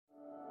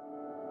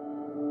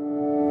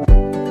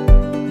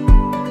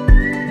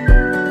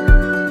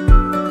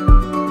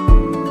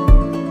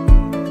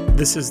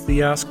This is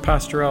the Ask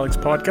Pastor Alex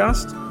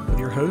podcast with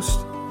your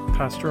host,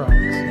 Pastor Alex.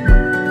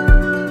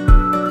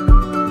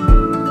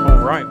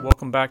 All right,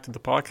 welcome back to the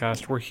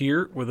podcast. We're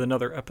here with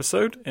another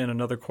episode and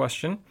another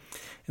question.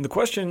 And the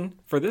question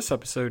for this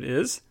episode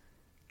is,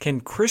 can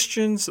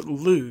Christians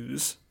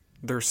lose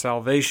their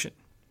salvation?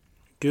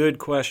 Good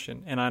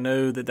question. And I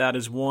know that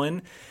is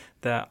one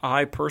that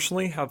I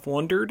personally have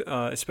wondered,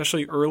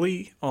 especially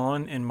early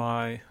on in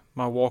my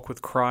walk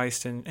with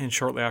Christ and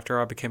shortly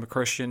after I became a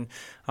Christian.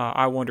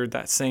 I wondered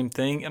that same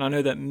thing. And I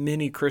know that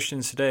many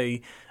Christians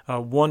today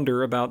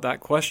wonder about that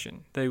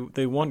question.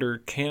 They wonder,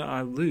 can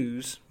I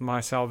lose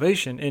my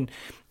salvation? And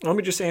let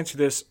me just answer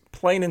this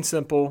plain and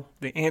simple.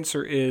 The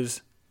answer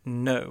is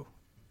no.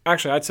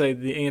 Actually, I'd say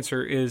the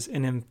answer is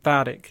an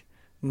emphatic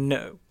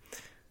no.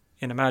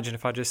 And imagine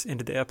if I just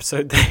ended the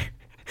episode there.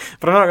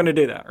 But I'm not going to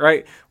do that,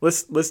 right?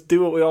 Let's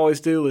do what we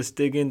always do. Let's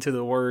dig into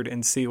the Word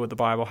and see what the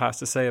Bible has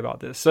to say about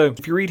this. So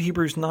if you read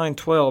Hebrews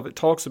 9:12, it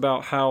talks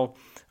about how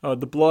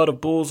the blood of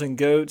bulls and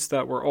goats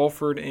that were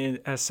offered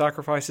as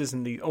sacrifices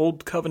in the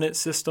Old Covenant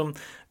system,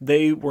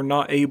 they were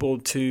not able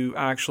to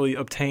actually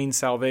obtain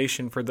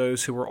salvation for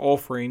those who were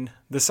offering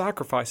the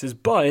sacrifices.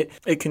 But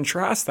it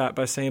contrasts that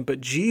by saying,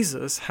 but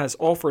Jesus has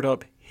offered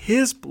up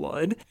His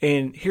blood,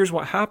 and here's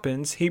what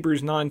happens.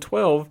 Hebrews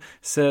 9:12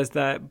 says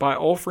that by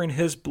offering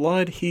His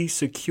blood, He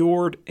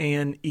secured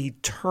an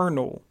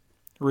eternal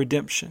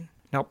redemption.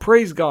 Now,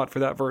 praise God for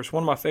that verse,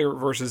 one of my favorite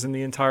verses in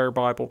the entire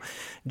Bible.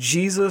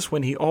 Jesus,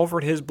 when He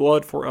offered His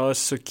blood for us,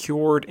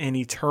 secured an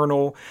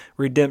eternal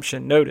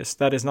redemption. Notice,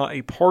 that is not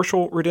a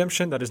partial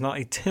redemption. That is not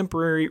a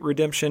temporary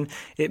redemption.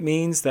 It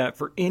means that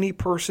for any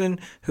person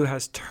who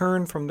has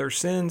turned from their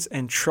sins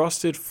and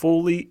trusted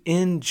fully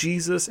in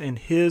Jesus and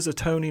His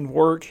atoning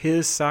work,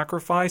 His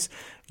sacrifice,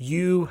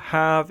 you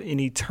have an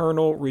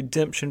eternal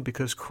redemption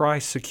because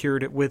Christ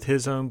secured it with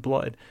His own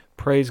blood.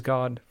 Praise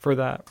God for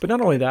that. But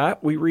not only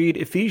that, we read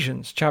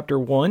Ephesians chapter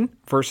 1,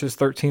 verses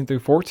 13 through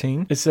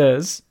 14. It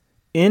says,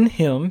 in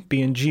Him,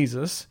 being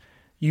Jesus,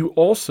 you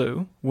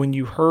also, when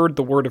you heard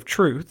the word of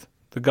truth,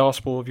 the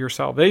gospel of your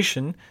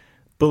salvation,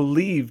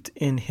 believed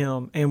in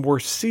Him and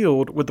were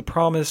sealed with the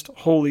promised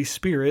Holy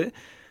Spirit,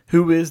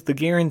 who is the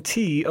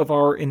guarantee of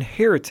our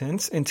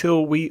inheritance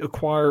until we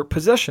acquire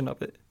possession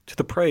of it, to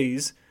the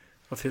praise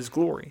of His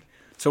glory.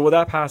 So what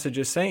that passage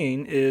is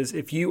saying is,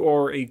 if you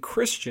are a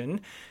Christian,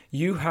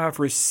 you have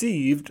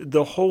received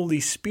the Holy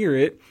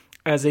Spirit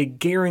as a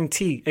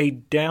guarantee, a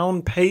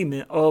down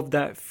payment of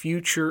that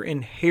future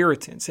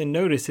inheritance. And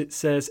notice it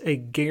says a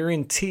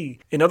guarantee.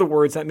 In other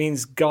words, that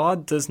means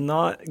God does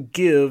not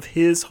give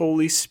His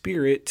Holy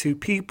Spirit to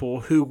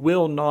people who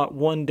will not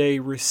one day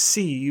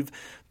receive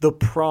the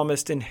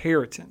promised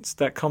inheritance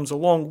that comes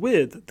along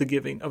with the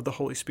giving of the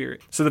Holy Spirit.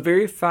 So the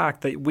very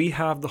fact that we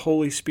have the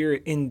Holy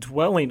Spirit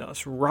indwelling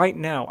us right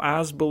now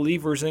as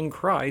believers in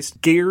Christ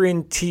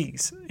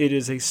guarantees, it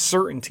is a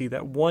certainty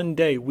that one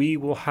day we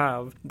will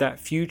have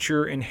that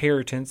future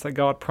inheritance that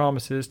God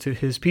promises to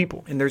His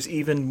people. And there's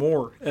even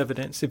more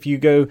evidence. If you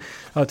go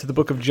to the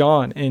book of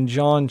John, in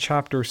John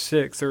chapter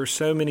 6, there are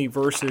so many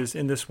verses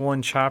in this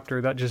one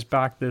chapter that just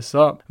back this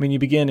up. I mean, you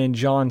begin in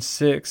John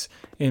 6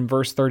 in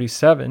verse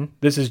 37.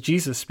 This is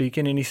Jesus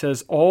speaking, and He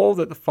says, all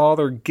that the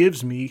Father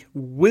gives me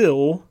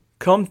will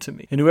come to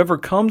me, and whoever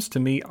comes to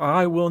me,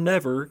 I will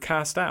never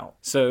cast out.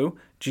 So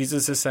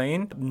Jesus is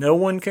saying, no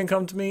one can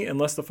come to me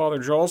unless the Father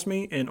draws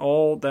me, and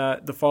all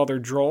that the Father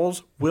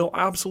draws will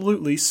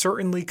absolutely,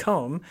 certainly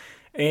come.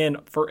 And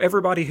for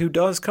everybody who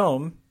does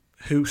come,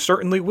 who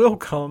certainly will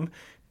come,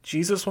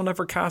 Jesus will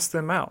never cast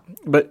them out.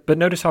 But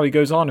notice how He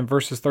goes on in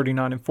verses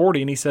 39 and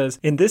 40, and He says,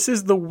 and this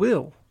is the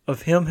will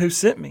of Him who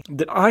sent me,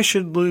 that I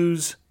should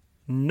lose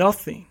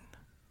nothing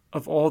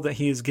of all that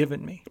He has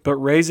given me, but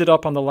raise it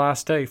up on the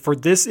last day. For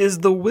this is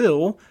the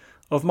will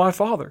of my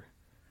Father,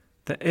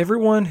 that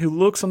everyone who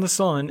looks on the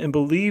Son and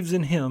believes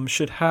in Him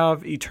should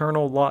have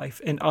eternal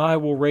life, and I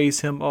will raise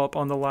him up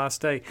on the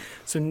last day.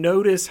 So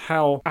notice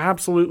how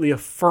absolutely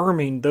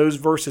affirming those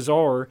verses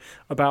are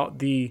about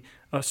the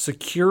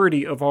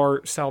security of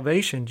our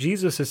salvation.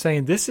 Jesus is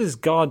saying this is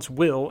God's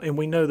will, and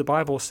we know the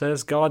Bible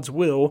says God's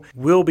will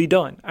be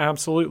done.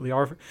 Absolutely.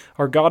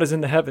 Our God is in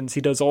the heavens.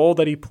 He does all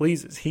that He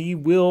pleases. He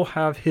will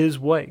have His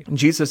way. And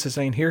Jesus is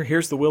saying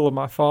here's the will of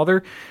my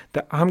Father,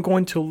 that I'm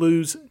going to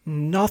lose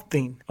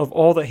nothing of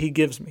all that He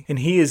gives me. And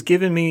He has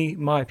given me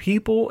my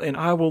people, and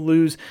I will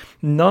lose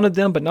none of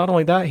them. But not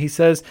only that, He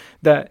says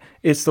that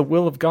it's the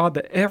will of God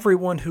that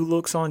everyone who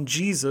looks on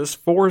Jesus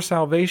for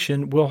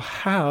salvation will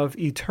have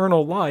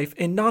eternal life.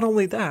 And not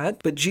only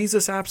that, but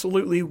Jesus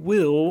absolutely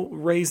will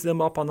raise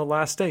them up on the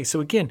last day. So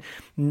again,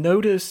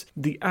 notice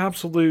the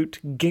absolute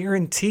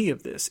guarantee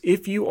of this.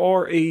 If you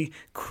are a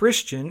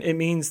Christian, it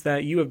means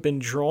that you have been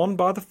drawn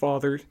by the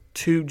Father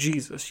to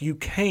Jesus. You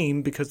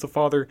came because the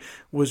Father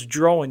was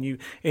drawing you.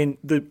 And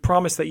the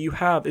promise that you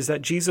have is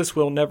that Jesus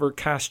will never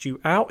cast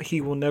you out.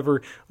 He will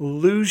never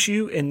lose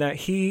you, and that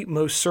He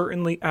most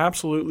certainly,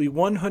 absolutely,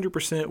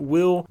 100%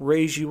 will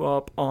raise you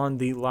up on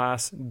the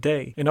last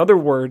day. In other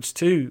words,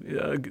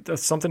 too,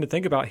 that's something to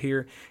think about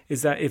here,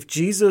 is that if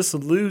Jesus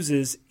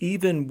loses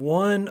even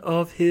one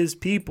of his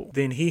people,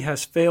 then he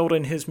has failed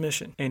in his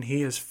mission, and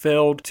he has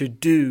failed to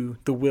do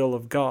the will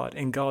of God.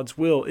 And God's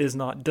will is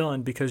not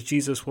done because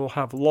Jesus will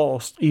have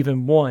lost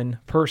even one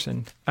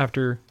person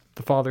after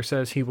the Father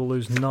says he will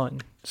lose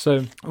none.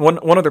 So one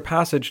other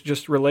passage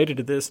just related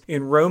to this,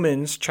 in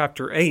Romans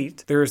chapter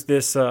 8, there's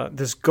this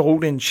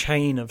golden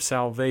chain of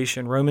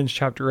salvation. Romans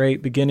chapter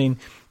 8, beginning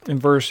in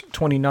verse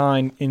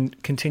 29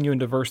 and continuing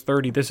to verse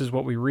 30, this is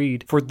what we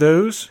read. For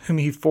those whom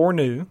he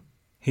foreknew,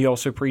 he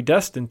also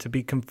predestined to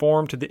be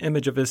conformed to the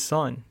image of his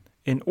Son,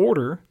 in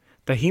order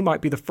that he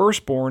might be the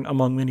firstborn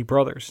among many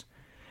brothers.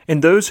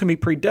 And those whom he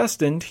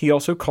predestined, he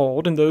also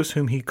called, and those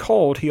whom he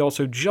called, he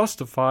also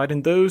justified,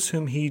 and those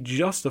whom he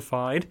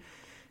justified,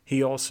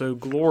 he also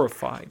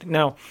glorified.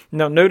 Now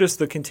notice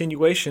the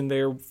continuation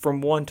there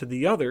from one to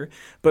the other,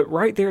 but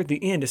right there at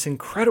the end, it's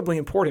incredibly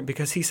important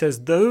because he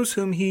says, those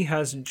whom he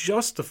has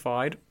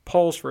justified,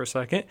 pause for a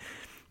second,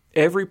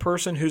 every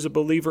person who's a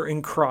believer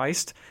in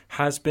Christ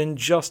has been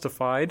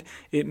justified.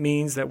 It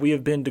means that we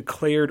have been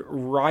declared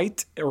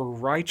right or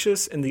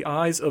righteous in the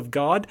eyes of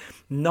God,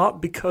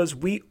 not because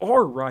we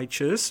are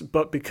righteous,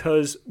 but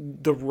because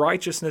the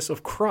righteousness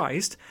of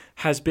Christ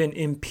has been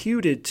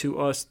imputed to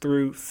us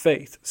through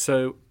faith.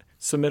 So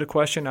submit a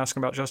question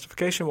asking about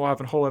justification. We'll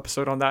have a whole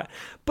episode on that.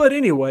 But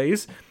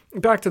anyways,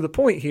 back to the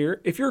point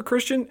here, if you're a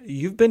Christian,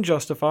 you've been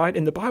justified,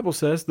 and the Bible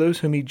says those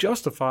whom he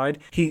justified,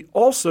 he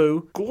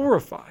also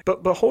glorified.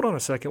 But hold on a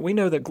second. We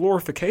know that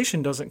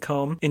glorification doesn't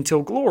come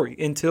until glory,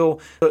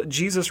 until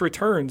Jesus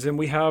returns and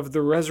we have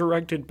the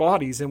resurrected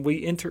bodies and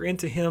we enter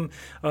into him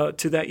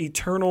to that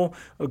eternal,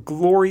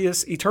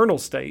 glorious, eternal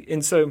state.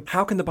 And so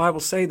how can the Bible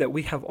say that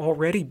we have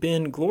already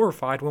been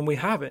glorified when we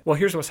haven't? Well,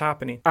 here's what's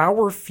happening.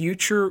 Our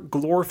future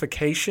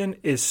glorification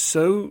is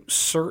so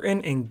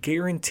certain and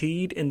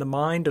guaranteed in the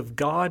mind of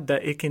God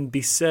that it can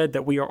be said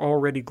that we are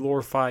already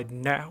glorified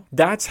now.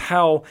 That's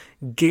how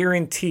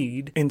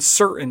guaranteed and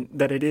certain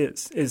that it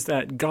is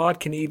that God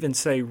can even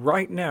say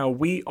right now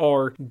we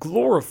are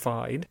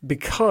glorified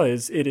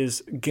because it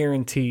is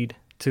guaranteed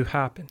to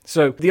happen.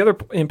 So the other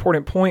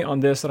important point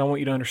on this that I want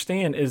you to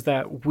understand is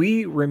that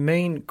we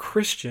remain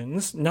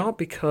Christians not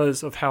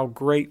because of how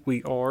great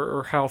we are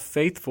or how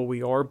faithful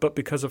we are, but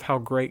because of how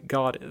great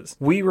God is.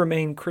 We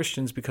remain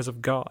Christians because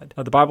of God.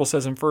 The Bible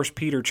says in 1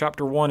 Peter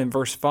chapter 1 and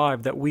verse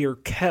 5 that we are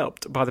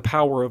kept by the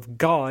power of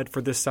God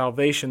for this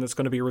salvation that's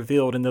going to be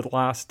revealed in the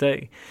last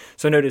day.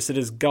 So notice it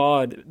is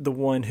God the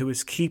one who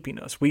is keeping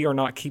us. We are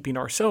not keeping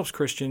ourselves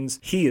Christians.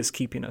 He is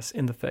keeping us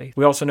in the faith.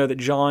 We also know that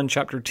John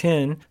chapter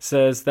 10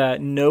 says that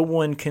no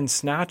one can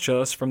snatch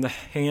us from the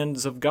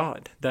hands of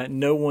God, that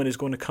no one is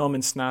going to come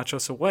and snatch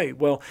us away.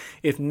 Well,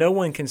 if no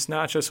one can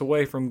snatch us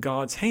away from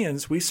God's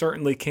hands, we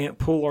certainly can't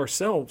pull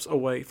ourselves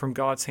away from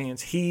God's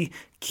hands. He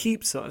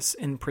keeps us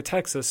and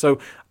protects us. So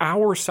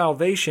our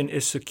salvation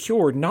is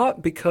secured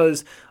not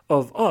because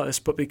of us,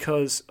 but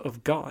because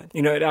of God.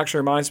 You know, it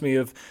actually reminds me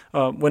of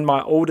when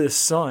my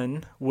oldest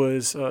son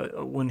was,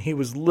 when he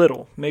was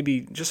little,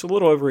 maybe just a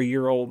little over a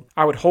year old,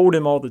 I would hold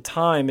him all the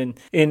time.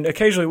 And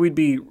occasionally we'd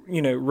be,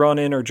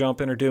 running or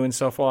jumping or doing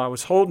stuff while I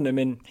was holding him.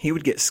 And he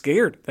would get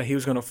scared that he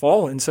was going to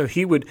fall. And so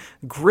he would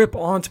grip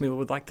onto me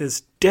with like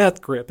this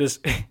death grip,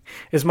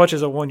 as much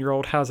as a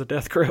 1-year-old has a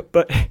death grip,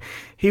 but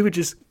he would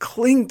just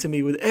cling to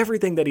me with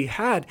everything that he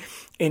had.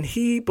 And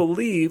he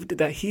believed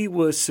that he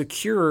was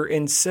secure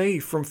and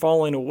safe from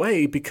falling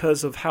away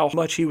because of how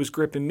much he was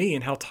gripping me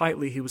and how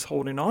tightly he was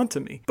holding on to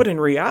me. But in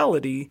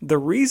reality, the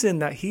reason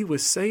that he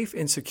was safe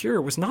and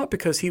secure was not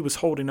because he was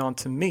holding on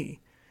to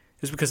me.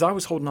 It was because I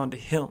was holding on to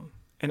him.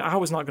 And I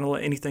was not going to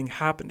let anything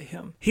happen to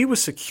him. He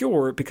was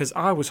secure because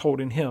I was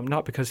holding him,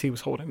 not because he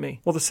was holding me.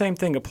 Well, the same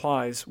thing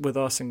applies with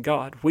us and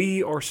God.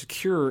 We are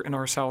secure in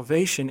our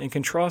salvation and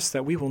can trust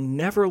that we will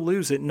never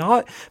lose it,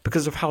 not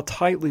because of how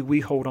tightly we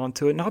hold on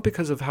to it, not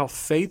because of how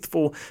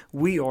faithful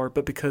we are,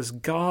 but because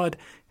God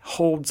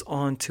holds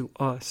on to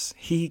us.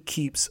 He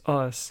keeps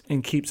us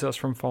and keeps us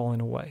from falling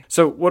away.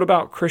 So what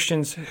about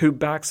Christians who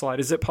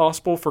backslide? Is it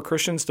possible for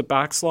Christians to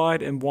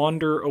backslide and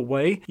wander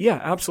away? Yeah,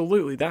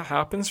 absolutely. That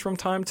happens from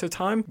time to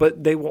time,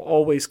 but they will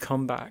always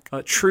come back.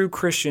 True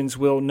Christians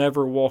will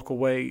never walk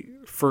away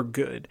for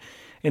good.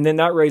 And then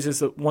that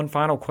raises one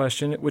final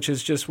question, which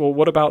is just, well,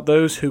 what about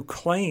those who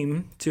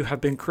claim to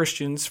have been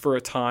Christians for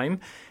a time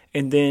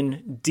and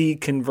then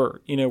deconvert?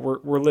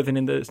 We're living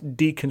in this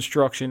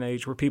deconstruction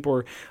age where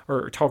people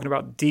are talking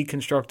about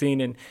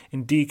deconstructing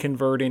and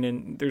deconverting,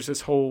 and there's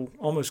this whole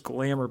almost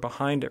glamour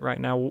behind it right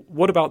now.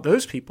 What about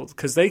those people?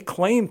 Because they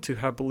claim to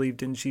have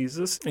believed in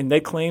Jesus, and they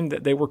claim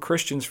that they were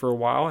Christians for a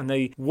while, and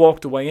they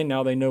walked away, and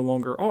now they no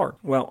longer are.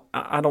 Well,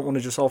 I don't want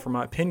to just offer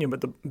my opinion,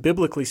 but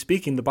biblically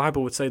speaking, the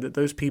Bible would say that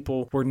those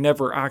people were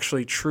never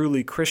actually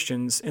truly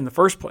Christians in the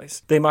first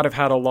place. They might have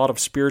had a lot of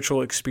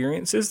spiritual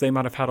experiences. They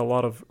might have had a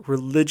lot of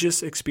religious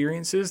religious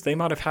experiences. They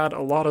might have had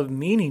a lot of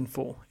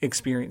meaningful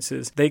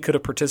experiences. They could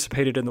have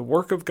participated in the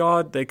work of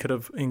God. They could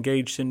have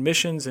engaged in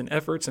missions and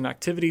efforts and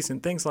activities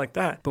and things like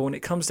that. But when it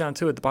comes down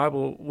to it, the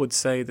Bible would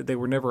say that they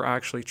were never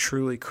actually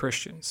truly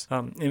Christians.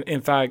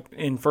 In fact,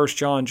 in 1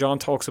 John, John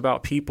talks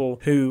about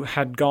people who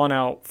had gone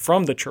out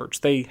from the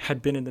church. They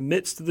had been in the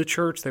midst of the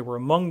church. They were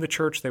among the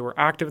church. They were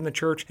active in the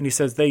church. And he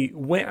says they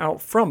went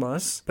out from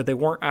us, but they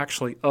weren't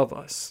actually of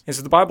us. And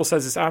so the Bible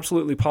says it's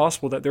absolutely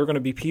possible that there are going to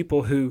be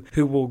people who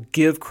will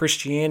give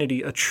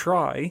Christianity a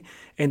try,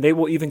 and they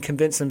will even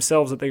convince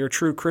themselves that they are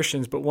true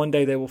Christians, but one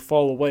day they will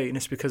fall away, and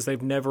it's because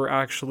they've never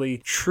actually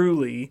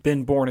truly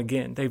been born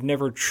again. They've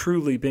never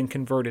truly been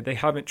converted. They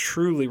haven't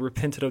truly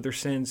repented of their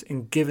sins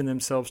and given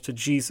themselves to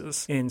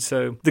Jesus. And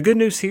so the good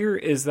news here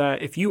is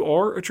that if you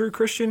are a true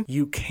Christian,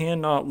 you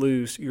cannot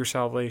lose your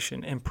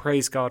salvation, and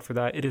praise God for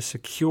that. It is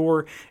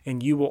secure,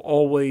 and you will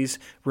always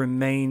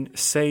remain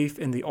safe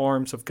in the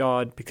arms of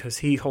God because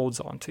He holds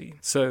on to you.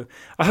 So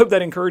I hope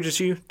that encourages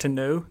you to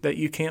know that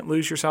you can't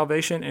lose your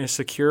salvation, and it's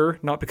secure,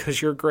 not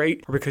because you're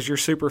great or because you're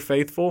super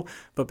faithful,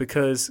 but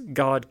because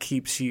God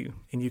keeps you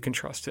and you can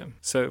trust Him.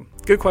 So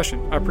good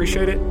question. I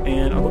appreciate it,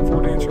 and I look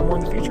forward to answering more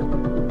in the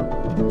future.